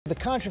The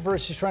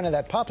controversy surrounding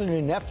that popular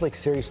new Netflix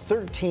series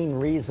 13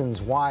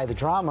 Reasons Why. The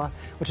drama,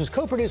 which was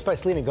co-produced by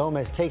Selena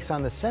Gomez, takes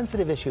on the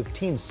sensitive issue of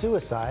teen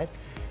suicide,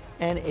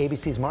 and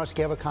ABC's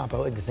Marcia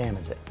Ocampo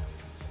examines it.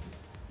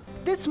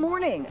 This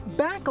morning,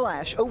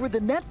 backlash over the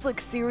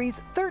Netflix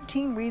series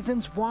 13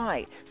 Reasons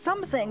Why.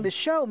 Some saying the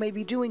show may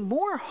be doing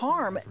more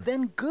harm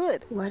than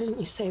good. Why didn't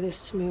you say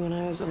this to me when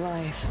I was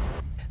alive?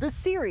 The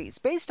series,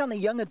 based on the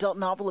young adult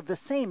novel of the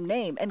same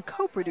name and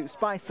co-produced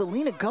by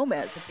Selena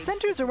Gomez,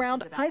 centers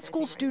around high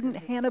school student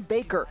Hannah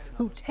Baker,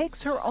 who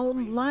takes her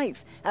own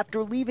life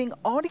after leaving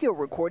audio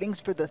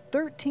recordings for the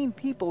 13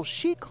 people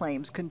she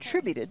claims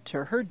contributed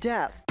to her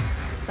death.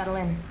 Settle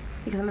in,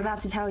 because I'm about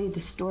to tell you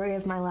the story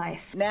of my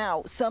life.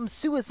 Now, some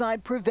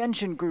suicide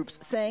prevention groups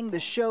saying the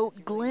show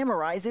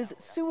glamorizes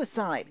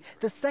suicide,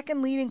 the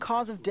second leading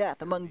cause of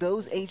death among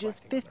those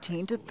ages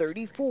 15 to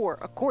 34,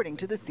 according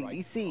to the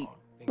CDC.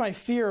 My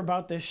fear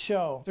about this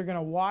show, they're going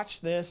to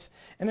watch this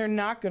and they're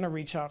not going to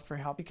reach out for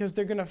help because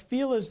they're going to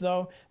feel as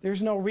though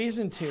there's no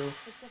reason to.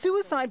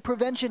 Suicide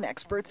prevention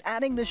experts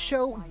adding the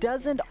show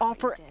doesn't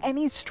offer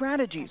any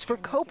strategies for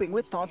coping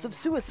with thoughts of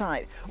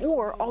suicide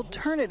or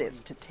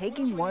alternatives to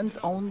taking one's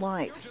own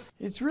life.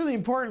 It's really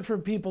important for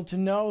people to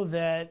know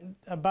that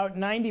about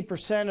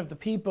 90% of the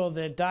people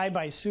that die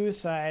by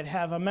suicide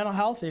have a mental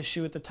health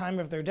issue at the time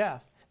of their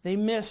death. They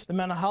miss the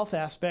mental health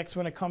aspects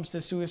when it comes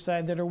to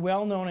suicide that are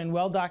well known and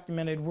well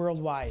documented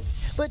worldwide.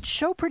 But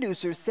show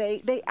producers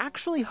say they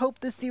actually hope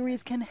the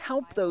series can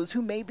help those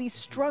who may be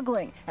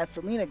struggling, as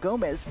Selena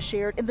Gomez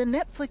shared in the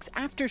Netflix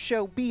after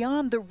show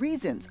Beyond the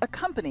Reasons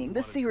accompanying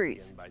the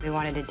series. We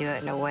wanted to do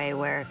it in a way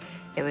where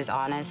it was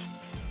honest,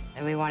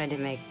 and we wanted to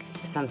make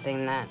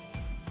something that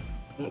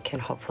can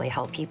hopefully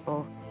help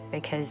people,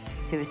 because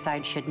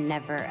suicide should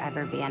never,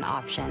 ever be an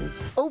option.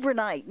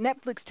 Overnight,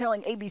 Netflix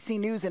telling ABC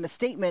News in a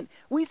statement,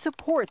 "We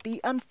support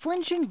the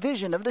unflinching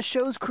vision of the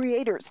show's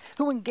creators,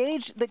 who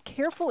engaged the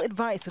careful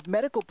advice of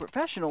medical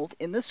professionals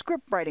in the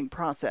script writing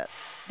process."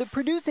 The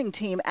producing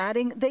team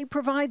adding they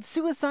provide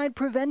suicide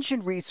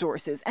prevention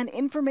resources and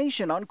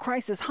information on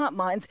crisis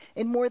hotlines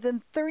in more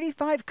than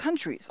 35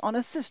 countries on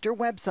a sister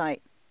website.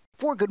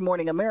 For Good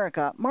Morning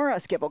America,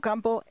 Marcia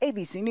Ocampo,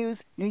 ABC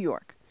News, New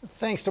York.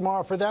 Thanks,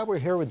 Tamara, for that. We're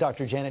here with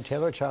Dr. Janet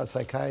Taylor, a child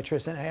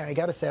psychiatrist. And I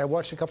got to say, I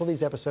watched a couple of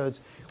these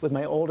episodes with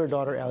my older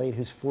daughter, Elliot,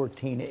 who's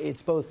 14.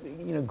 It's both,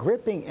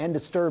 gripping and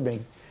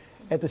disturbing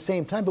at the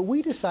same time. But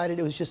we decided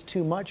it was just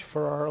too much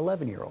for our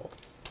 11-year-old.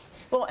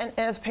 Well, and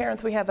as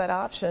parents, we have that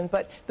option.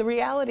 But the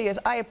reality is,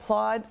 I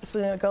applaud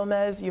Selena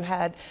Gomez. You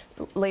had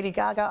Lady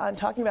Gaga on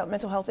talking about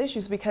mental health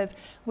issues, because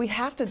we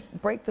have to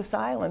break the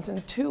silence.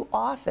 And too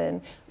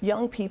often,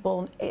 young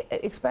people,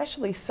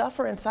 especially,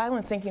 suffer in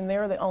silence thinking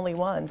they're the only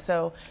one.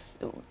 So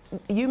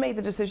you made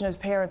the decision as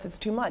parents, it's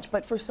too much.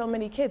 But for so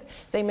many kids,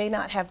 they may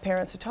not have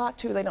parents to talk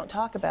to. They don't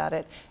talk about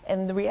it.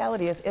 And the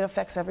reality is, it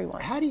affects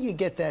everyone. How do you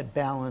get that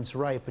balance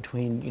right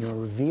between,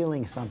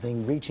 revealing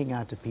something, reaching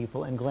out to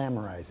people, and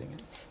glamorizing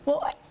it?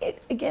 Well,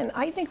 again,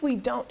 I think we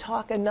don't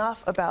talk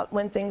enough about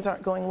when things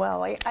aren't going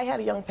well. I had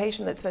a young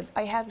patient that said,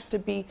 I have to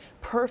be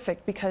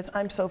perfect because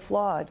I'm so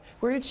flawed.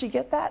 Where did she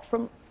get that?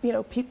 From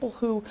people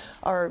who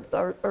are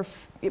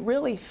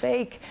really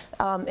fake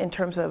in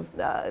terms of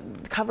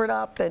covered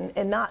up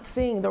and not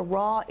seeing the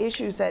raw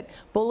issues that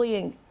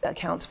bullying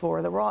accounts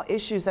for, the raw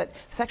issues that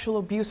sexual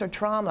abuse or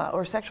trauma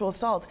or sexual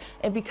assaults.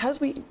 And because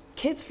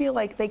kids feel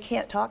like they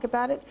can't talk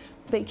about it,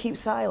 they keep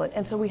silent.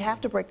 And so we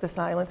have to break the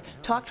silence,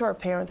 talk to our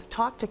parents,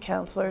 talk to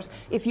counselors.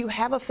 If you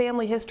have a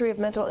family history of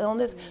mental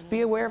illness,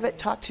 be aware of it,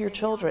 talk to your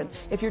children.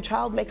 If your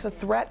child makes a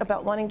threat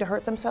about wanting to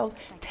hurt themselves,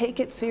 take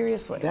it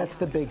seriously. That's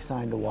the big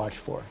sign to watch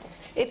for.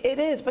 It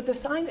is, but the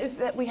sign is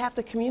that we have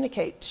to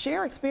communicate,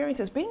 share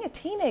experiences. Being a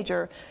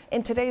teenager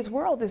in today's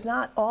world is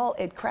not all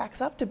it cracks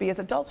up to be. As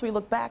adults, we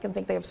look back and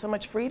think they have so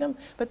much freedom,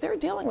 but they're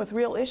dealing with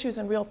real issues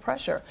and real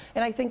pressure.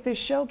 And I think this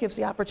show gives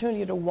the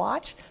opportunity to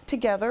watch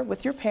together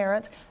with your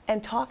parents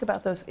and talk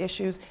about those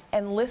issues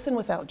and listen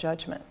without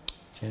judgment.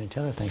 Janet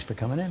Taylor, thanks for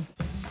coming in.